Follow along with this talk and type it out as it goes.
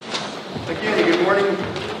Again, good morning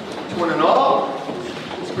to one and all.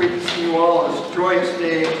 It's great to see you all on this joyous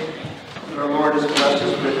day that our Lord has blessed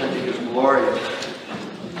us with unto His glory.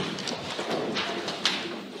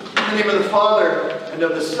 In the name of the Father, and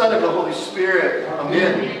of the Son, and of the Holy Spirit.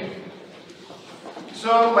 Amen.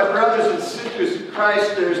 So, my brothers and sisters in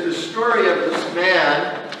Christ, there's the story of this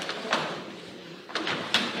man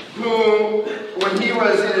who, when he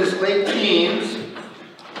was in his late teens,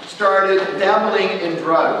 started dabbling in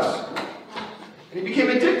drugs. And he became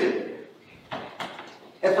addicted.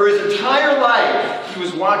 And for his entire life, he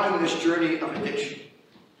was walking this journey of addiction.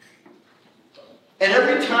 And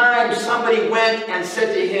every time somebody went and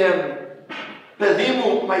said to him,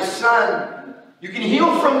 "Pedimu, my son, you can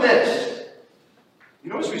heal from this," you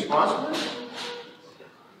know what his response was?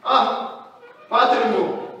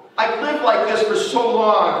 Padrimu, I've lived like this for so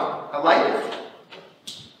long. I like it.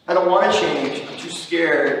 I don't want to change. I'm too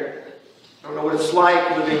scared. I don't know what it's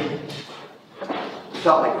like living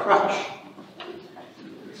without my crutch.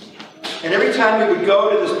 And every time we would go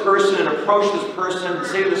to this person and approach this person and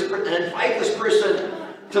say to this person and invite this person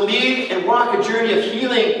to lead and walk a journey of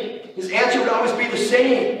healing, his answer would always be the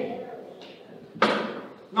same.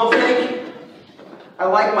 No, thank you. I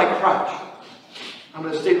like my crutch. I'm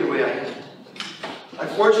going to stay the way I am.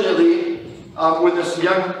 Unfortunately, when this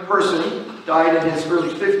young person died in his early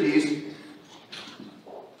 50s,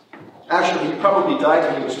 actually, he probably died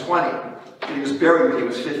when he was 20. And he was buried when he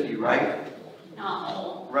was 50, right?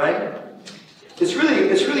 No. Right? It's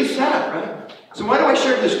really sad, right? So why do I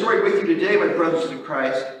share this story with you today, my brothers in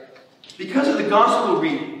Christ? Because of the gospel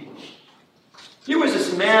reading. Here was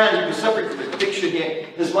this man who was suffering from addiction.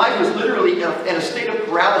 His life was literally in a state of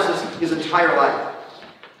paralysis his entire life.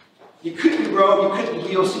 He couldn't grow, he couldn't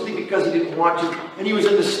heal simply because he didn't want to. And he was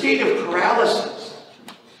in the state of paralysis.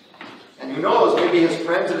 And who knows, maybe his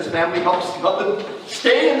friends and his family helped him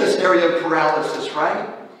stay in this area of paralysis, right?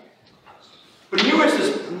 But here was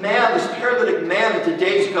this man, this paralytic man in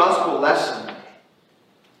today's gospel lesson.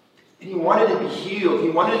 And he wanted to be healed. He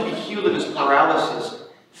wanted to be healed of his paralysis.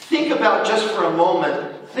 Think about just for a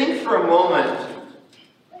moment,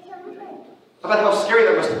 about how scary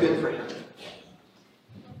that must have been for him.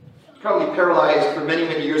 Probably paralyzed for many,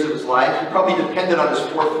 many years of his life. He probably depended on his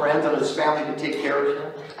 4 friends and his family to take care of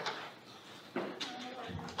him.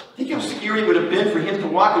 Think how scary it would have been for him to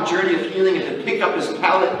walk a journey of healing and to pick up his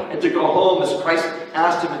pallet and to go home as Christ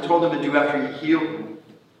asked him and told him to do after he healed him.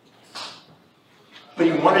 But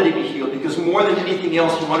he wanted to be healed because more than anything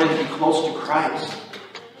else, he wanted to be close to Christ.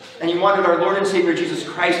 And he wanted our Lord and Savior Jesus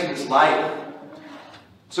Christ in his life.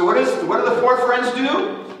 So what do the 4 friends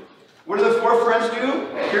do? What do the 4 friends do?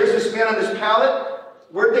 Here's this man on this pallet.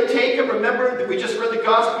 Where'd they take him? Remember that we just read the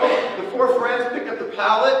gospel? The 4 friends picked up the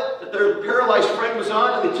pallet that their paralyzed friend was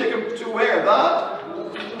on, and they took him to where?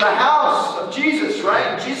 The house of Jesus, right?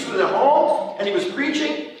 And Jesus was at home, and he was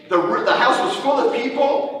preaching. The house was full of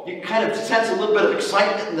people. You kind of sense a little bit of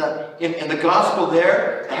excitement in the gospel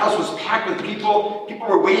there. The house was packed with people. People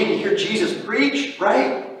were waiting to hear Jesus preach,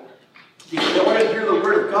 right? They wanted to hear the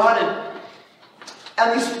word of God.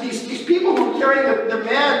 And these people who were carrying their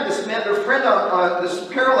friend this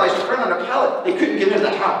paralyzed friend on a pallet, they couldn't get into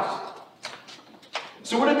the house.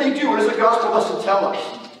 So what did they do? What does the gospel lesson tell us?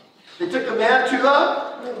 They took the man to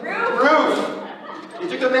the roof. They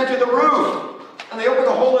took the man to the roof. And they opened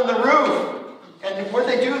a hole in the roof. And what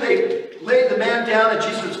did they do? They laid the man down at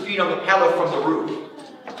Jesus' feet on the pallet from the roof.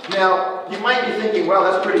 Now, you might be thinking, wow,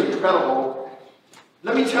 that's pretty incredible.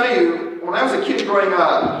 Let me tell you, when I was a kid growing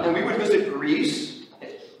up, and we would visit Greece,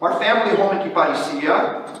 our family home in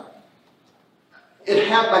Kouldukis,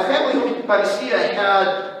 my family home in Kouldukis had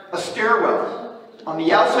a stairwell on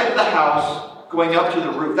the outside of the house going up to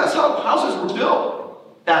the roof. That's how houses were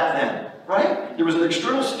built back then, right? There was an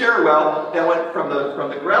external stairwell that went from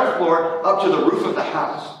the ground floor up to the roof of the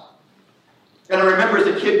house. And I remember as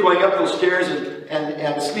a kid going up those stairs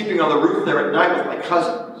and sleeping on the roof there at night with my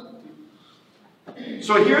cousins.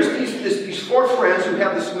 So here's these 4 friends who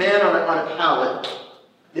have this man on a pallet.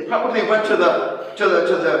 They probably went to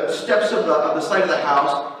the steps of the side of the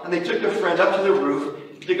house, and they took their friend up to the roof,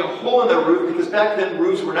 dig a hole in the roof, because back then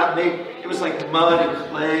roofs were not made. It was like mud and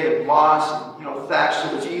clay and moss and thatch,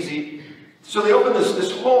 so it was easy. So they opened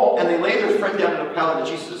this hole, and they laid their friend down in a pallet at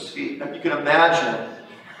Jesus' feet. Now you can imagine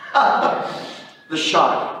the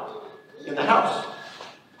shock in the house.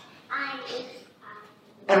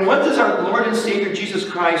 And what does our Lord and Savior Jesus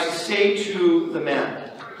Christ say to the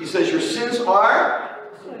man? He says, "Your sins are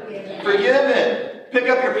forgiven. Pick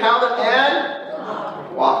up your pallet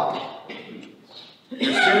and walk."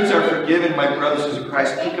 Your sins are forgiven, my brothers in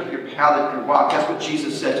Christ. Pick up your pallet and walk. That's what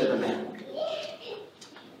Jesus said to the man.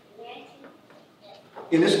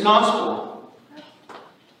 in this gospel,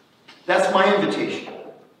 that's my invitation.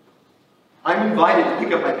 I'm invited to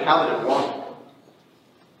pick up my pallet and walk.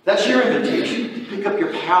 That's your invitation, to pick up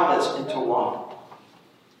your pallets and to walk.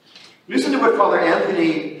 Listen to what Father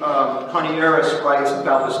Anthony Coniaris writes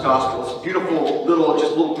about this gospel. It's a beautiful little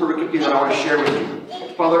pericope that I want to share with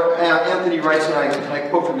you. Father Anthony writes, and I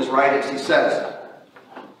quote from his writings, he says,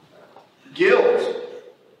 guilt.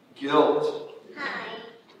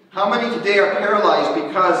 How many today are paralyzed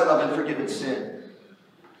because of unforgiven sin?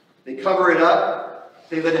 They cover it up.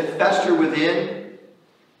 They let it fester within.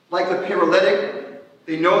 Like the paralytic,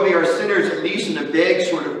 they know they are sinners, at least in a vague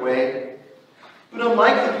sort of way. But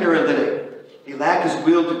unlike the paralytic, they lack his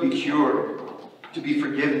will to be cured, to be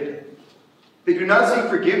forgiven. They do not seek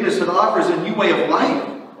forgiveness that offers a new way of life.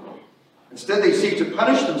 Instead, they seek to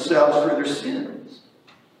punish themselves for their sins.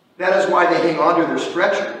 That is why they hang on to their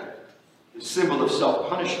stretcher, the symbol of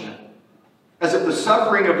self-punishment, as if the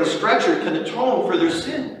suffering of the stretcher can atone for their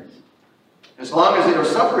sins. As long as they are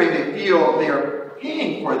suffering, they feel they are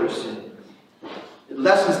paying for their sins. It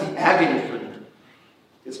lessens the agony for them.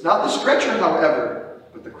 It's not the stretcher, however,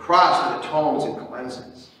 but the cross that atones and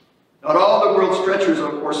cleanses. Not all the world's stretchers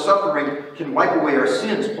or suffering can wipe away our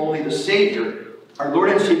sins. Only the Savior, our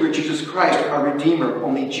Lord and Savior Jesus Christ, our Redeemer,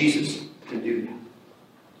 only Jesus can do that.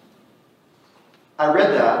 I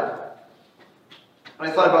read that, and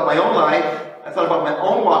I thought about my own life. I thought about my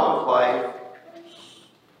own walk of life.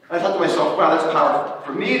 And I thought to myself, wow, that's powerful.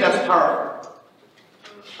 For me, that's powerful.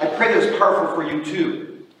 I pray that it's powerful for you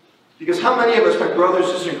too. Because how many of us, my brothers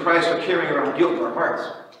and sisters in Christ, are carrying around guilt in our hearts?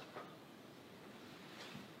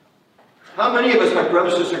 How many of us, my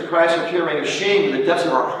brothers and sisters in Christ, are carrying a shame in the depths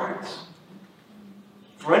of our hearts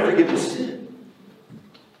for unforgiven sin?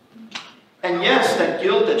 And yes, that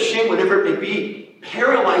guilt, that shame, whatever it may be,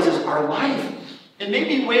 paralyzes our life. In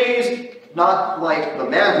maybe ways not like the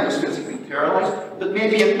man who was physically paralyzed, but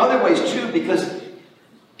maybe in other ways too, because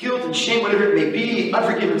guilt and shame, whatever it may be,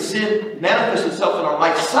 unforgiven sin, manifests itself in our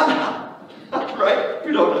life somehow. Right?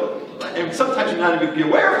 We don't know. And sometimes we're not even be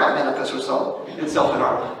aware of how it manifests itself in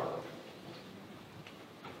our life.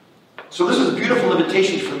 So this is a beautiful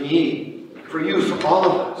invitation for me, for you, for all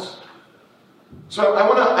of us. So I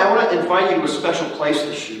want to invite you to a special place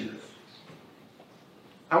this year.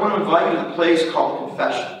 I want to invite you to the place called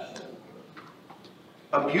confession.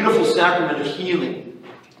 A beautiful sacrament of healing.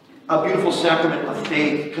 A beautiful sacrament of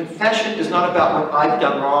faith. Confession is not about what I've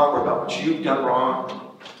done wrong or about what you've done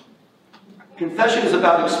wrong. Confession is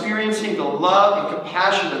about experiencing the love and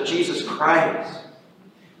compassion of Jesus Christ.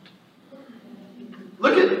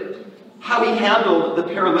 Look at how he handled the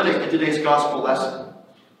paralytic in today's gospel lesson.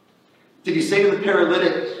 Did he say to the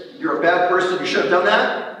paralytic, you're a bad person, you should have done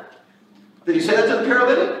that? Did he say that to the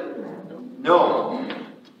paralytic? No.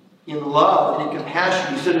 In love and in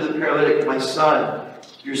compassion, he said to the paralytic, my son,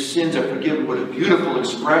 your sins are forgiven. What a beautiful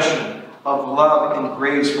expression of love and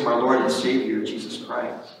grace from our Lord and Savior, Jesus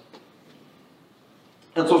Christ.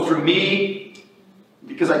 And so for me,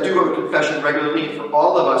 because I do go to confession regularly, and for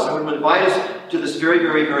all of us, I would invite us to this very,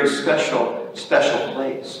 very, very special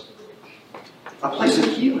place. A place of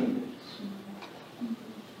healing.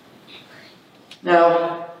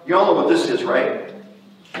 Now, you all know what this is, right?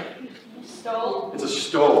 Stole. It's a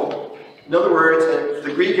stole. In other words,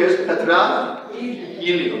 the Greek is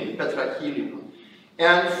petrahelion. Petrahelion.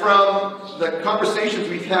 And from the conversations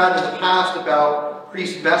we've had in the past about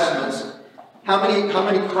priest vestments, how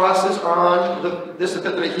many crosses are on this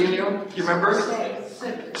petrahelion? Do you remember?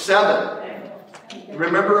 7.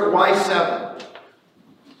 Remember why 7?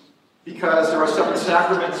 Because there are 7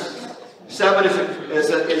 sacraments. 7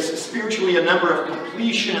 is spiritually a number of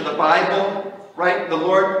completion in the Bible, right? The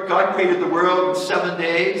Lord, God created the world in 7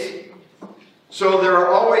 days. So there are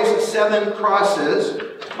always 7 crosses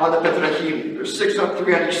on the petrahelion. There's 6 on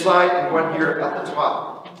 3 on each side and 1 here at the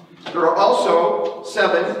top. There are also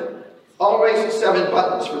always 7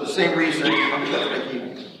 buttons for the same reason on the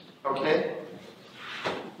petrahelion. Okay?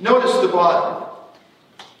 Notice the bottom.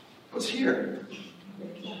 What's here?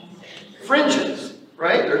 Fringes,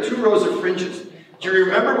 right? There are 2 rows of fringes. Do you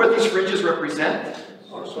remember what these fringes represent?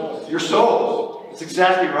 Your souls. That's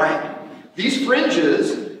exactly right. These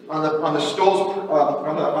fringes on the stoles,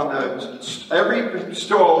 every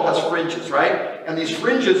stole has fringes, right? And these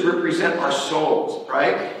fringes represent our souls,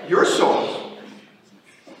 right? Your souls.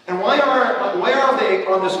 And why are they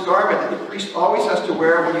on this garment that the priest always has to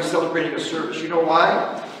wear when he's celebrating a service? You know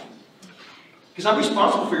why? Because I'm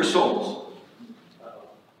responsible for your souls.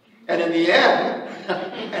 And in the end,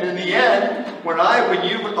 when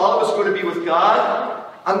all of us go to be with God,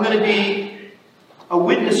 I'm going to be a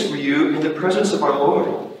witness for you in the presence of our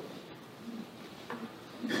Lord.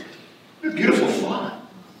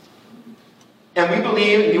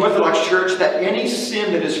 believe in the Orthodox Church that any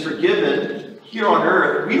sin that is forgiven here on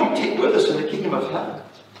earth, we don't take with us in the kingdom of heaven.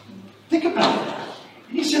 Think about that.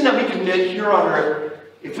 Any sin that we commit here on earth,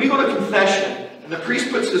 if we go to confession and the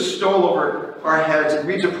priest puts this stole over our heads and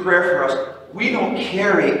reads a prayer for us, we don't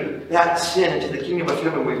carry that sin into the kingdom of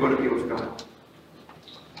heaven when we go to be with God.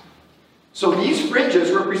 So these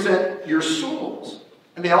fringes represent your souls.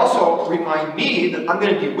 And they also remind me that I'm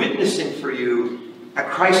going to be witnessing for you at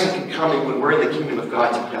Christ's second coming when we're in the kingdom of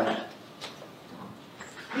God together.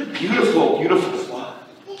 What a beautiful, beautiful thought.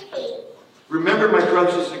 Remember, my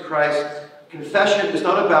brothers in Christ, confession is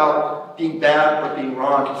not about being bad or being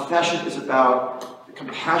wrong. Confession is about the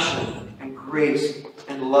compassion and grace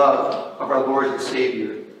and love of our Lord and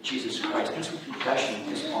Savior, Jesus Christ. That's what confession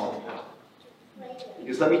is all about.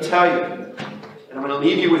 Because let me tell you, and I'm going to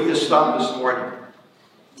leave you with this thought this morning.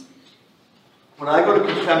 When I go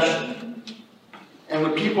to confession, and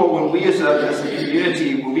when we as a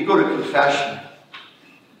community, when we go to confession,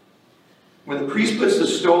 when the priest puts the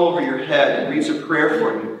stole over your head and reads a prayer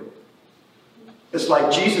for you, it's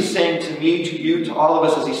like Jesus saying to me, to you, to all of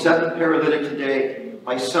us, as he said to the paralytic today,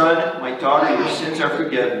 my son, my daughter, your sins are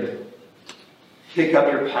forgiven. Pick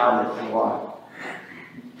up your pallet and walk.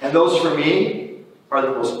 And those, for me, are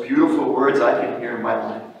the most beautiful words I can hear in my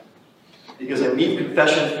life. Because I leave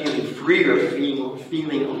confession feeling freer,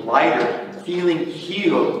 feeling lighter, feeling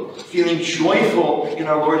healed, feeling joyful in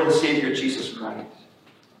our Lord and Savior, Jesus Christ.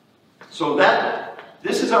 So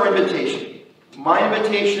this is our invitation. My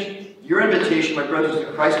invitation, your invitation, my brothers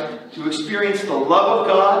in Christ, to experience the love of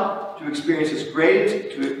God, to experience His grace,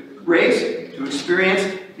 to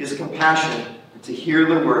experience His compassion, and to hear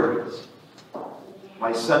the words,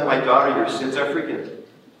 my son, my daughter, your sins are forgiven.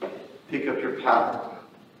 Pick up your pallet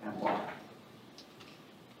and walk.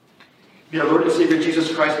 May our Lord and Savior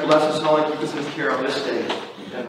Jesus Christ bless us all and keep us in His care on this day.